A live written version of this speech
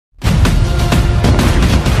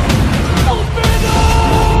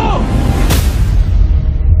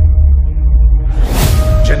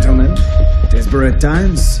desperate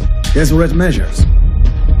times, desperate measures.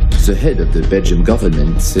 The head of the Belgian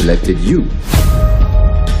government selected you.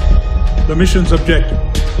 The mission's objective: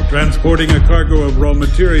 transporting a cargo of raw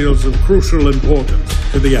materials of crucial importance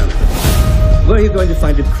to the Allies. Where are you going to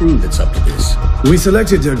find a crew that's up to this? We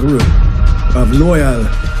selected a group of loyal,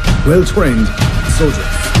 well-trained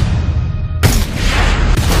soldiers.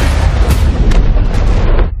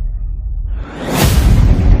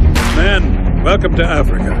 Man, welcome to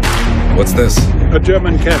Africa. What's this? A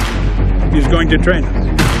German captain. He's going to train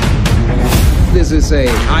us. This is a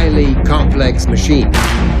highly complex machine.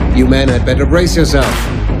 You men had better brace yourself.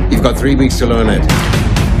 You've got 3 weeks to learn it.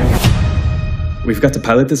 We've got to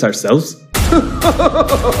pilot this ourselves? For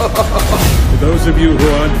those of you who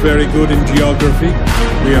aren't very good in geography,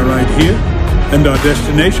 we are right here, and our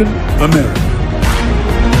destination, America.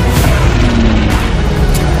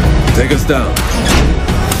 Take us down.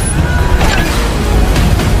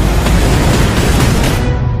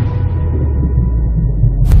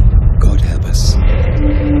 God help us.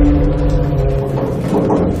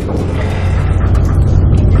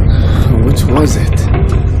 Which was it?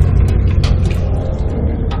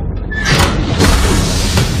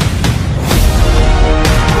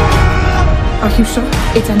 Are you sure?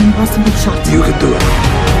 It's an impossible shot. You can do it.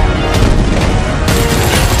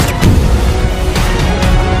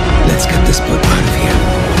 Let's get this boat out of here.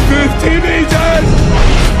 50 meters!